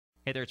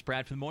Hey there, it's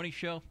Brad from the Morning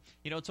Show.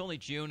 You know, it's only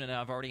June, and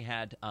I've already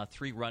had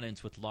 3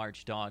 run-ins with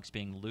large dogs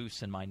being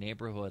loose in my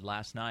neighborhood.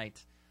 Last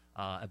night,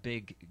 a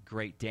big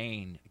Great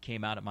Dane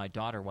came out at my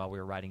daughter while we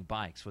were riding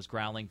bikes, was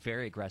growling,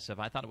 very aggressive.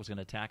 I thought it was going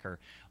to attack her.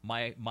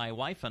 My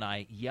wife and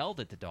I yelled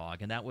at the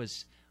dog, and that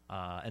was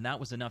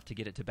enough to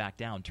get it to back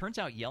down. Turns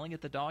out yelling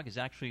at the dog is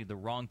actually the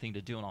wrong thing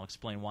to do, and I'll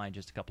explain why in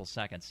just a couple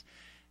seconds.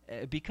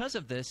 Because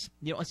of this,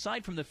 you know,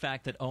 aside from the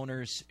fact that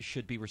owners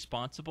should be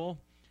responsible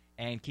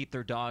and keep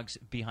their dogs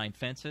behind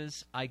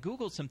fences, I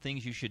Googled some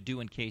things you should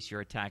do in case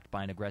you're attacked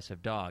by an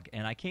aggressive dog,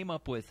 and I came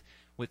up with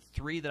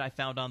 3 that I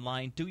found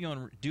online. Do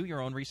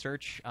your own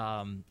research.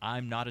 I'm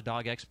not a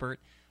dog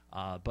expert,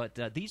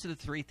 but these are the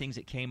 3 things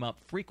that came up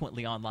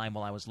frequently online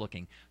while I was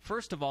looking.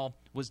 First of all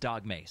was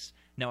dog mace.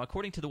 Now,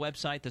 according to the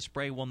website, the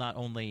spray will not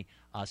only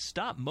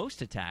stop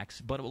most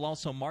attacks, but it will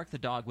also mark the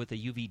dog with a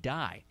UV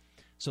dye,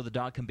 so the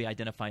dog can be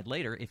identified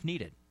later if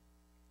needed.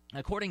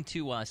 According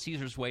to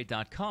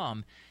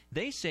CaesarsWay.com,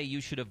 they say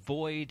you should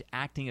avoid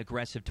acting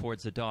aggressive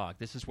towards the dog.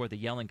 This is where the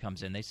yelling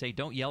comes in. They say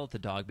don't yell at the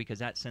dog because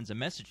that sends a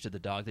message to the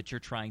dog that you're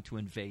trying to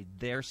invade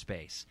their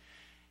space.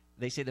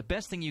 They say the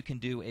best thing you can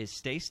do is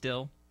stay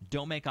still,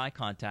 don't make eye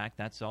contact,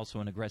 that's also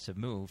an aggressive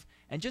move,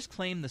 and just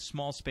claim the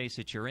small space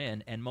that you're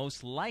in, and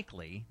most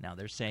likely, now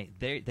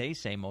they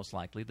say most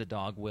likely the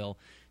dog will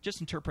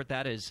just interpret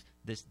that as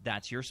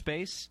that's your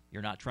space,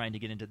 you're not trying to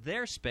get into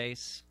their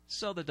space,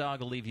 so the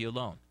dog will leave you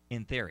alone,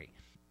 in theory.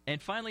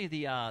 And finally,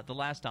 the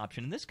last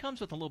option, and this comes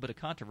with a little bit of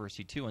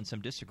controversy too and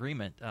some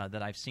disagreement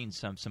that I've seen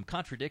some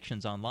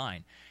contradictions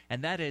online,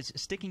 and that is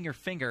sticking your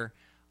finger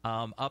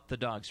up the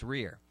dog's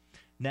rear.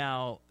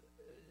 Now,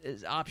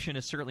 this option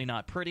is certainly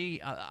not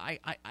pretty.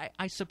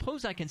 I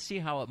suppose I can see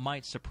how it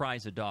might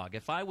surprise a dog.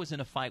 If I was in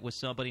a fight with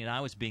somebody and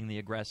I was being the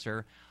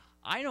aggressor,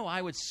 I know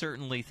I would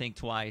certainly think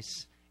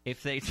twice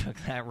if they took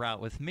that route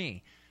with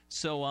me.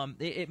 So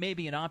it may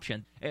be an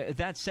option.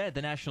 That said,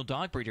 the National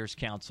Dog Breeders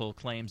Council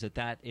claims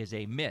that is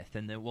a myth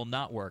and that will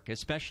not work,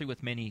 especially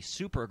with many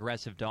super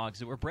aggressive dogs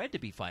that were bred to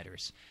be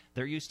fighters.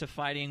 They're used to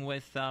fighting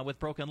with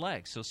broken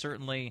legs. So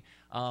certainly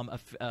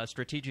a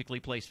strategically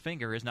placed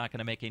finger is not going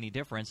to make any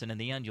difference, and in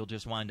the end you'll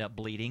just wind up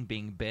bleeding,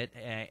 being bit,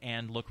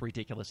 and look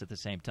ridiculous at the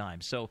same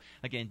time. So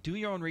again, do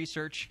your own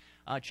research.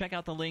 Check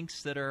out the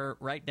links that are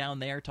right down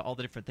there to all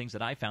the different things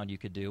that I found you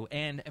could do.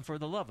 And for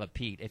the love of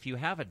Pete, if you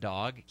have a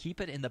dog,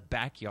 keep it in the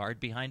backyard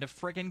behind a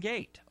friggin'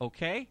 gate,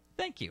 okay?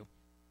 Thank you.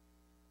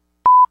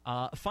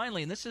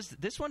 Finally, and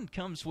this one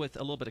comes with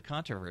a little bit of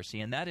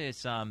controversy, and that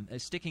is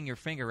sticking your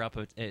finger up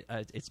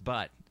its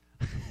butt.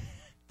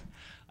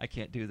 I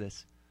can't do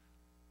this.